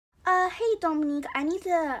Hey Dominique, I need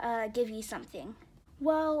to give you something.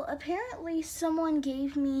 Well, apparently someone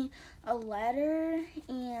gave me a letter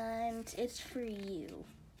and it's for you.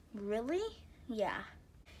 Really? Yeah.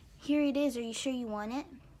 Here it is. Are you sure you want it?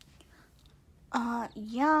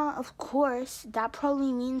 Yeah, of course. That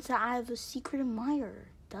probably means that I have a secret admirer.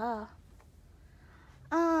 Duh.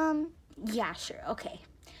 Yeah, sure. Okay.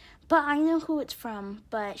 But I know who it's from,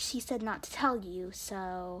 but she said not to tell you,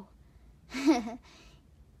 so...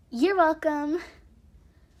 You're welcome.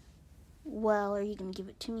 Well, are you gonna give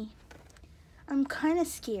it to me? I'm kind of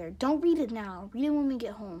scared. Don't read it now. Read it when we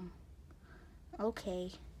get home.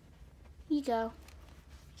 Okay. Here you go.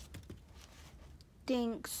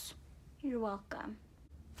 Thanks. You're welcome.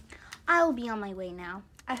 I will be on my way now.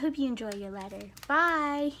 I hope you enjoy your letter.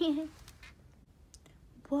 Bye.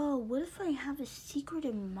 Whoa, what if I have a secret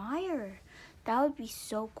admirer? That would be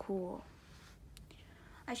so cool.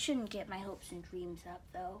 I shouldn't get my hopes and dreams up,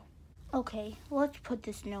 though. Okay, let's put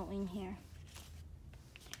this note in here.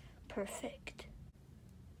 Perfect.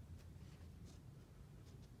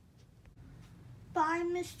 Bye,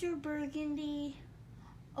 Mr. Burgundy.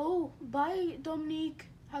 Oh, bye, Dominique.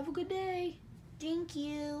 Have a good day. Thank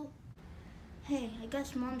you. Hey, I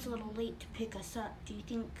guess Mom's a little late to pick us up. Do you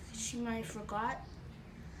think she might have forgot?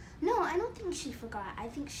 No, I don't think she forgot. I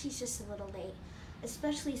think she's just a little late,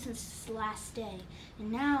 especially since it's the last day.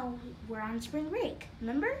 And now we're on spring break,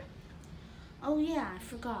 remember? Oh yeah, I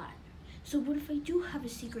forgot. So what if I do have a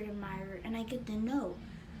secret admirer and I get the note?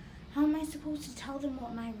 How am I supposed to tell them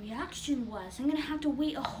what my reaction was? I'm gonna have to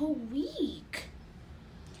wait a whole week.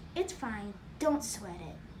 It's fine, don't sweat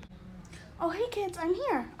it. Oh, hey kids, I'm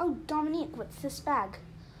here. Oh, Dominique, what's this bag?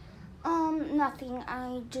 Nothing.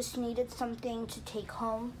 I just needed something to take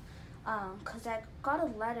home. 'Cause I got a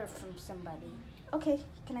letter from somebody. Okay,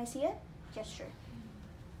 can I see it? Yes, sure.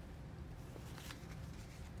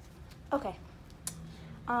 Okay.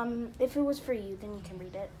 If it was for you, then you can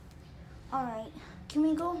read it. Alright, can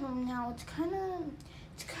we go home now? It's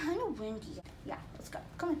kinda windy. Yeah, let's go.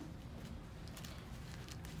 Come on.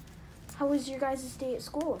 How was your guys' day at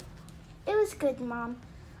school? It was good, Mom.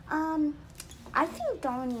 I think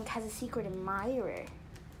Dominique has a secret admirer.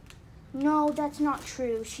 No, that's not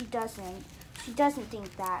true. She doesn't. She doesn't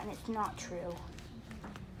think that, and it's not true.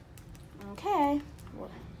 Okay.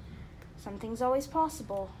 Well, something's always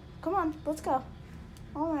possible. Come on, let's go.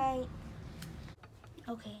 All right.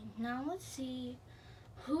 Okay, now let's see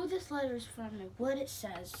who this letter is from and what it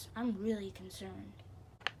says. I'm really concerned.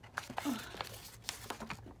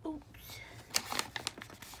 Oops.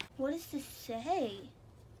 What does this say?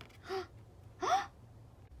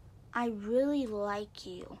 I really like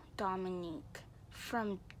you, Dominique.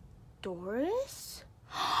 From Doris?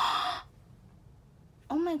 Oh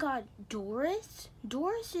my God, Doris?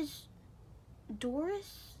 Doris is...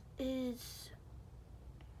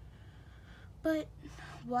 But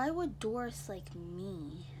why would Doris like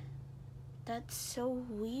me? That's so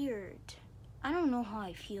weird. I don't know how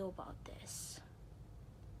I feel about this.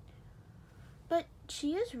 But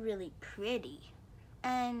she is really pretty.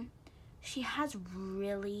 And she has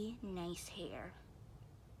really nice hair.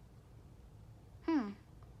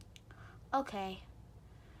 Okay.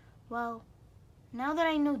 Well, now that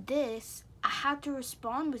I know this, I have to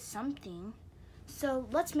respond with something. So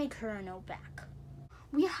let's make her a note back.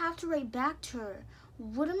 We have to write back to her.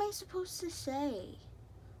 What am I supposed to say?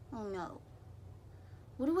 Oh no.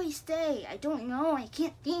 What do I say? I don't know. I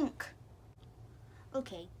can't think.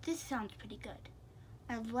 Okay, this sounds pretty good.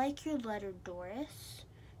 I like your letter, Doris.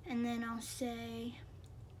 And then I'll say,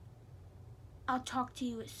 I'll talk to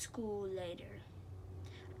you at school later.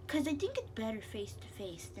 'Cause I think it's better face to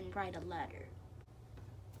face than write a letter.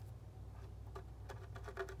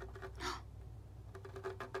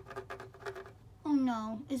 Oh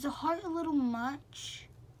no, is a heart a little much?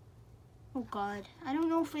 Oh God, I don't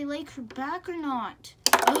know if I like her back or not.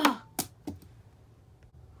 Ugh.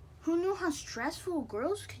 Who knew how stressful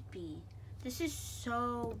girls could be? This is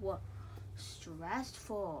so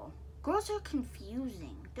stressful. Girls are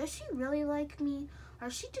confusing. Does she really like me, or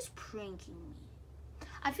is she just pranking me?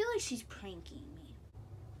 I feel like she's pranking me.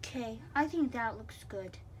 Okay, I think that looks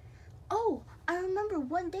good. Oh, I remember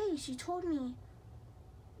one day she told me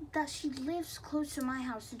that she lives close to my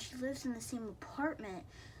house and she lives in the same apartment,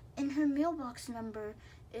 and her mailbox number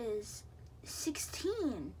is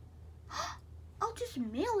 16. I'll just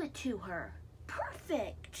mail it to her.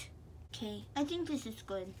 Perfect. Okay, I think this is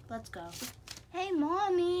good. Let's go. Hey,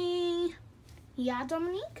 Mommy. Yeah,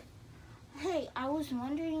 Dominique? Hey, I was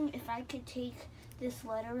wondering if I could take this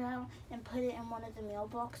letter out and put it in one of the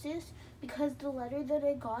mailboxes, because the letter that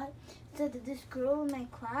I got said that this girl in my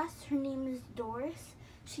class, her name is Doris,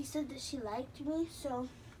 She said that she liked me, so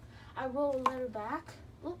I wrote a letter back.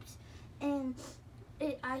 Oops. And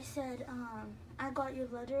I said, I got your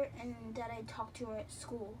letter and that I talked to her at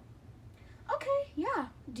school. Okay, yeah.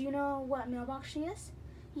 Do you know what mailbox she is?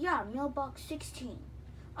 Yeah, mailbox 16.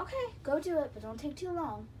 Okay, go do it, but don't take too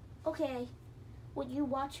long. Okay. Would you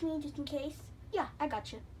watch me just in case? Yeah, I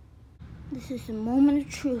got you. This is the moment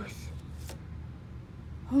of truth.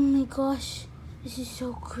 Oh my gosh, this is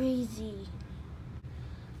so crazy.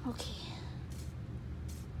 Okay.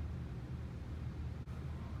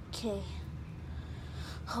 Okay.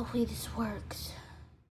 Hopefully this works.